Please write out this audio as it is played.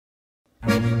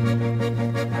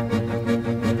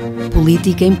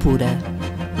Política Impura.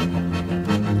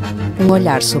 Um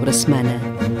olhar sobre a semana.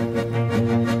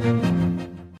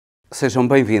 Sejam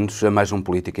bem-vindos a mais um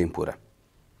Política Impura.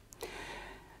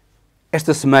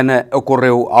 Esta semana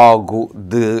ocorreu algo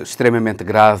de extremamente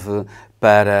grave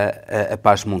para a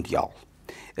paz mundial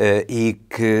e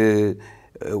que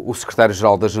o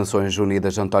secretário-geral das Nações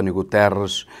Unidas, António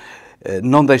Guterres,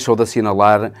 não deixou de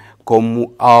assinalar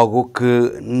como algo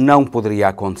que não poderia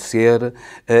acontecer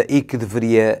e que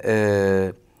deveria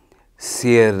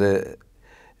ser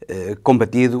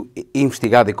combatido,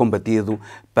 investigado e combatido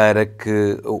para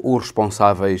que os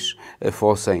responsáveis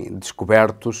fossem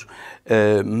descobertos,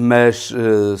 mas,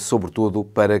 sobretudo,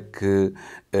 para que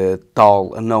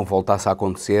tal não voltasse a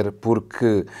acontecer,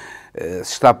 porque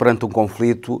se está perante um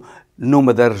conflito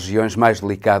numa das regiões mais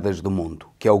delicadas do mundo,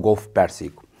 que é o Golfo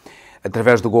Pérsico.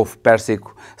 Através do Golfo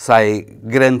Pérsico sai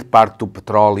grande parte do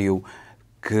petróleo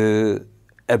que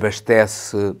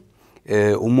abastece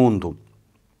o mundo.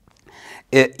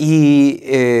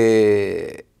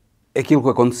 Aquilo que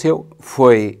aconteceu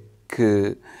foi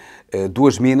que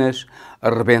duas minas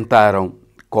arrebentaram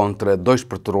contra dois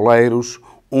petroleiros,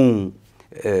 um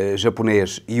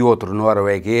japonês e outro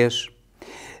norueguês,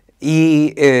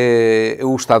 e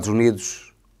os Estados Unidos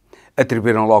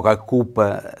atribuíram logo a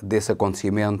culpa desse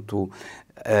acontecimento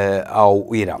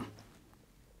ao Irão.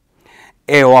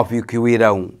 É óbvio que o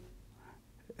Irão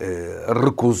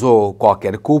recusou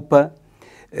qualquer culpa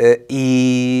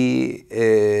e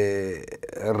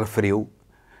referiu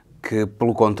que,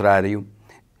 pelo contrário,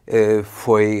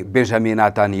 foi Benjamin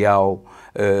Netanyahu,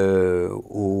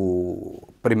 o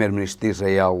primeiro-ministro de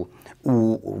Israel,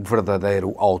 o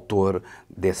verdadeiro autor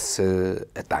desse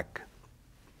ataque.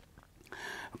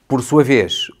 Por sua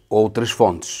vez, outras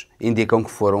fontes indicam que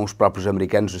foram os próprios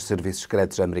americanos, os serviços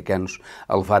secretos americanos,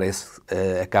 a levar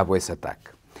a cabo esse ataque.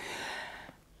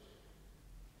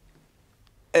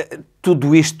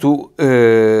 Tudo isto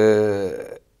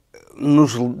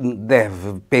nos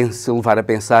deve levar a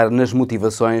pensar nas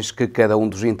motivações que cada um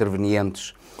dos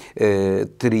intervenientes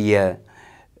teria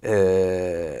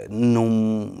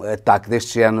num ataque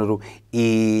deste género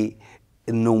e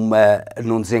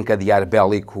num desencadear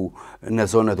bélico na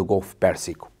zona do Golfo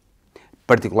Pérsico,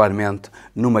 particularmente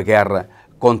numa guerra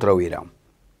contra o Irão.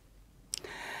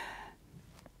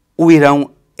 O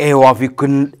Irão é óbvio que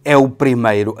é o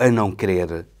primeiro a não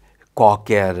querer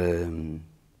qualquer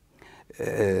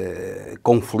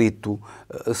conflito,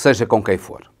 seja com quem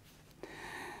for.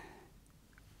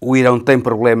 O Irão tem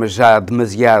problemas já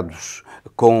demasiados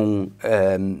com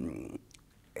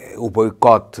o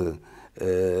boicote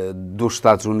dos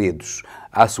Estados Unidos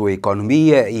à sua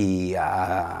economia e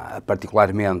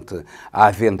particularmente à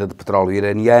venda de petróleo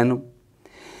iraniano,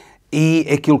 e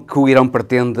aquilo que o Irão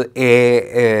pretende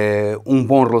é um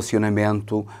bom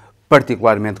relacionamento,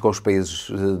 particularmente com os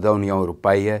países da União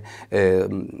Europeia,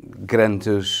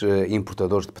 grandes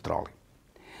importadores de petróleo.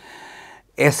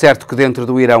 É certo que dentro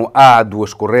do Irão há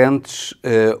duas correntes,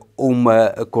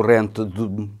 uma corrente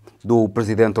do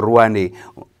presidente Rouhani,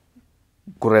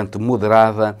 corrente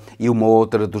moderada, e uma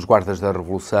outra dos guardas da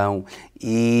Revolução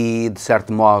e, de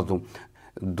certo modo,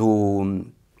 do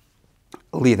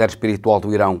líder espiritual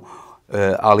do Irão,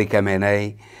 Ali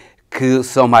Khamenei, que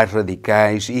são mais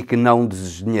radicais e que não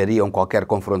desenhariam qualquer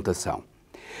confrontação.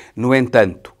 No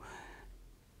entanto,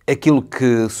 aquilo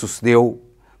que sucedeu,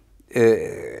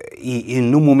 e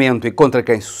no momento e contra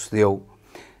quem sucedeu,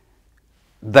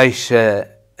 deixa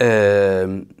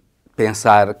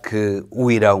pensar que o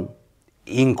Irão,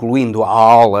 incluindo a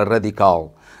ala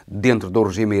radical dentro do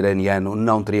regime iraniano,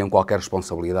 não teriam qualquer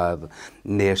responsabilidade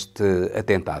neste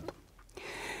atentado.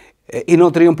 E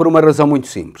não teriam por uma razão muito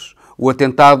simples. O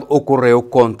atentado ocorreu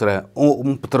contra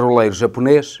um petroleiro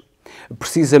japonês,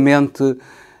 precisamente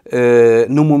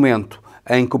no momento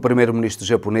em que o primeiro-ministro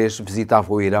japonês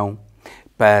visitava o Irão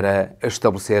para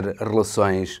estabelecer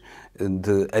relações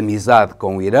de amizade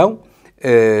com o Irão,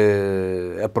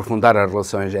 aprofundar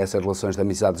essas relações de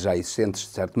amizade já existentes, de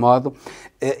certo modo,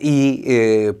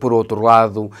 e, por outro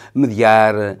lado,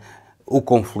 mediar o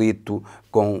conflito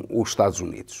com os Estados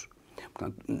Unidos.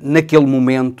 Portanto, naquele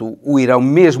momento, o Irão,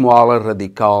 mesmo a ala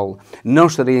radical, não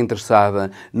estaria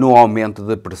interessada no aumento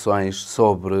de pressões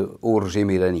sobre o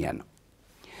regime iraniano.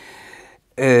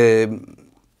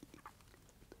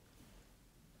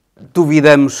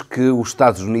 Duvidamos que os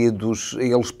Estados Unidos,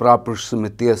 eles próprios, se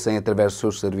metessem através dos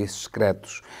seus serviços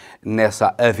secretos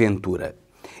nessa aventura.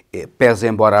 Pese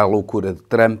embora a loucura de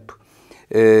Trump,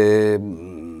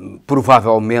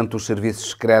 provavelmente os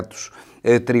serviços secretos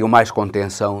teriam mais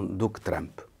contenção do que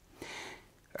Trump.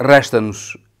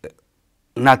 Resta-nos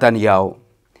Netanyahu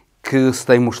que se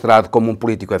tem mostrado como um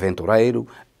político aventureiro,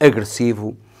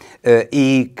 agressivo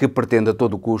e que pretende a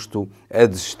todo custo a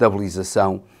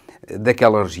desestabilização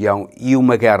daquela região e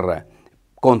uma guerra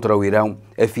contra o Irão,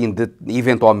 a fim de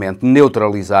eventualmente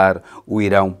neutralizar o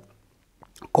Irão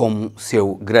como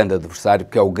seu grande adversário,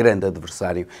 que é o grande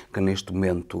adversário que neste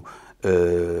momento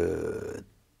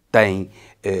tem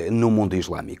no mundo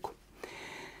islâmico.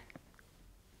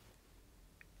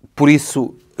 Por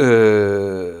isso,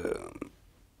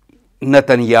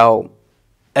 Netanyahu,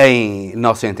 em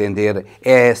nosso entender,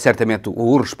 é certamente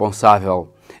o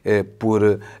responsável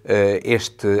por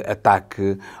este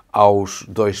ataque aos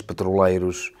dois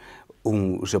petroleiros,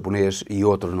 um japonês e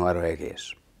outro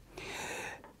norueguês.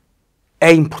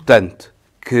 É importante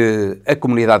que a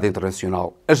comunidade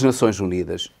internacional, as Nações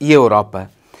Unidas e a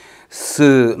Europa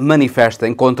se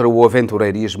manifestem contra o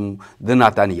aventureirismo de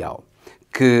Netanyahu,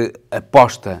 que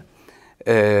aposta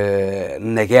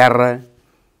na guerra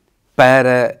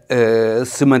para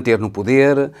se manter no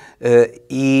poder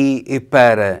e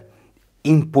para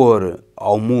impor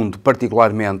ao mundo,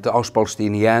 particularmente aos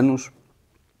palestinianos,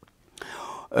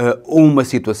 uma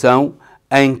situação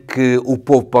em que o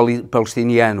povo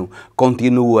palestiniano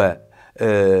continua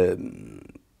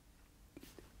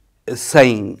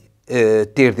sem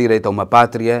ter direito a uma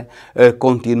pátria,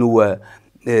 continua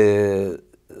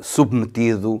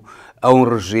submetido a um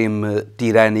regime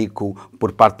tirânico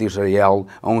por parte de Israel,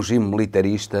 a um regime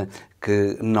militarista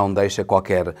que não deixa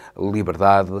qualquer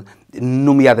liberdade,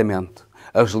 nomeadamente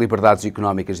as liberdades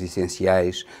económicas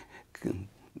essenciais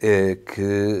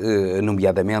que,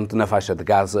 nomeadamente, na faixa de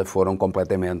Gaza foram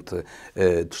completamente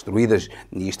destruídas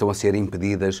e estão a ser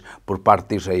impedidas por parte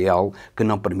de Israel, que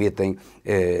não permitem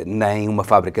nem uma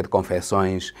fábrica de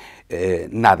confecções,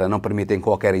 nada, não permitem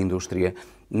qualquer indústria,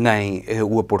 nem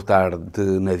o aportar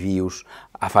de navios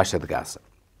à faixa de Gaza.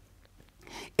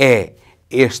 É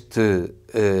este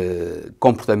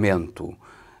comportamento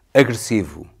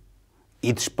agressivo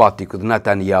e despótico de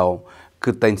Netanyahu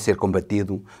que tem de ser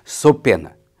combatido, sob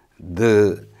pena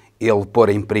de ele pôr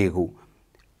em perigo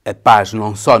a paz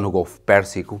não só no Golfo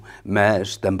Pérsico,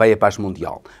 mas também a paz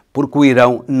mundial. Porque o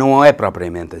Irão não é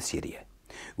propriamente a Síria.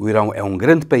 O Irão é um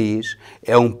grande país,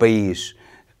 é um país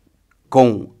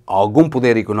com algum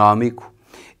poder económico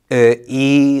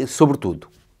e, sobretudo,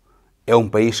 é um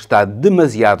país que está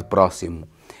demasiado próximo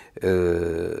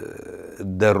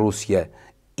da Rússia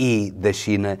e da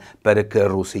China para que a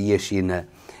Rússia e a China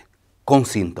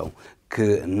consintam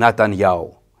que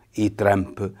Netanyahu e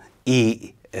Trump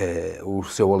e o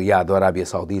seu aliado a Arábia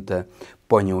Saudita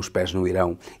ponham os pés no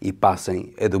Irão e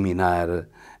passem a dominar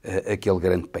aquele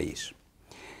grande país.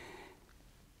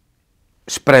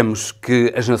 Esperamos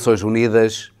que as Nações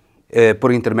Unidas,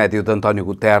 por intermédio de António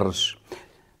Guterres,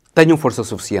 tenham força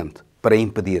suficiente para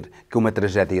impedir que uma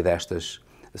tragédia destas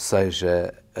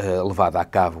seja levada a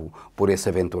cabo por esse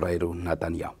aventureiro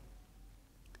Netanyahu.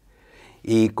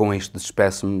 E com isto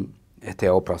despeço-me até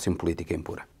ao próximo Política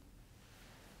Impura.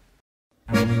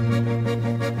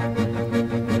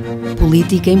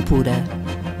 Política Impura.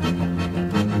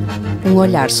 Um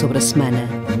olhar sobre a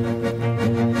semana.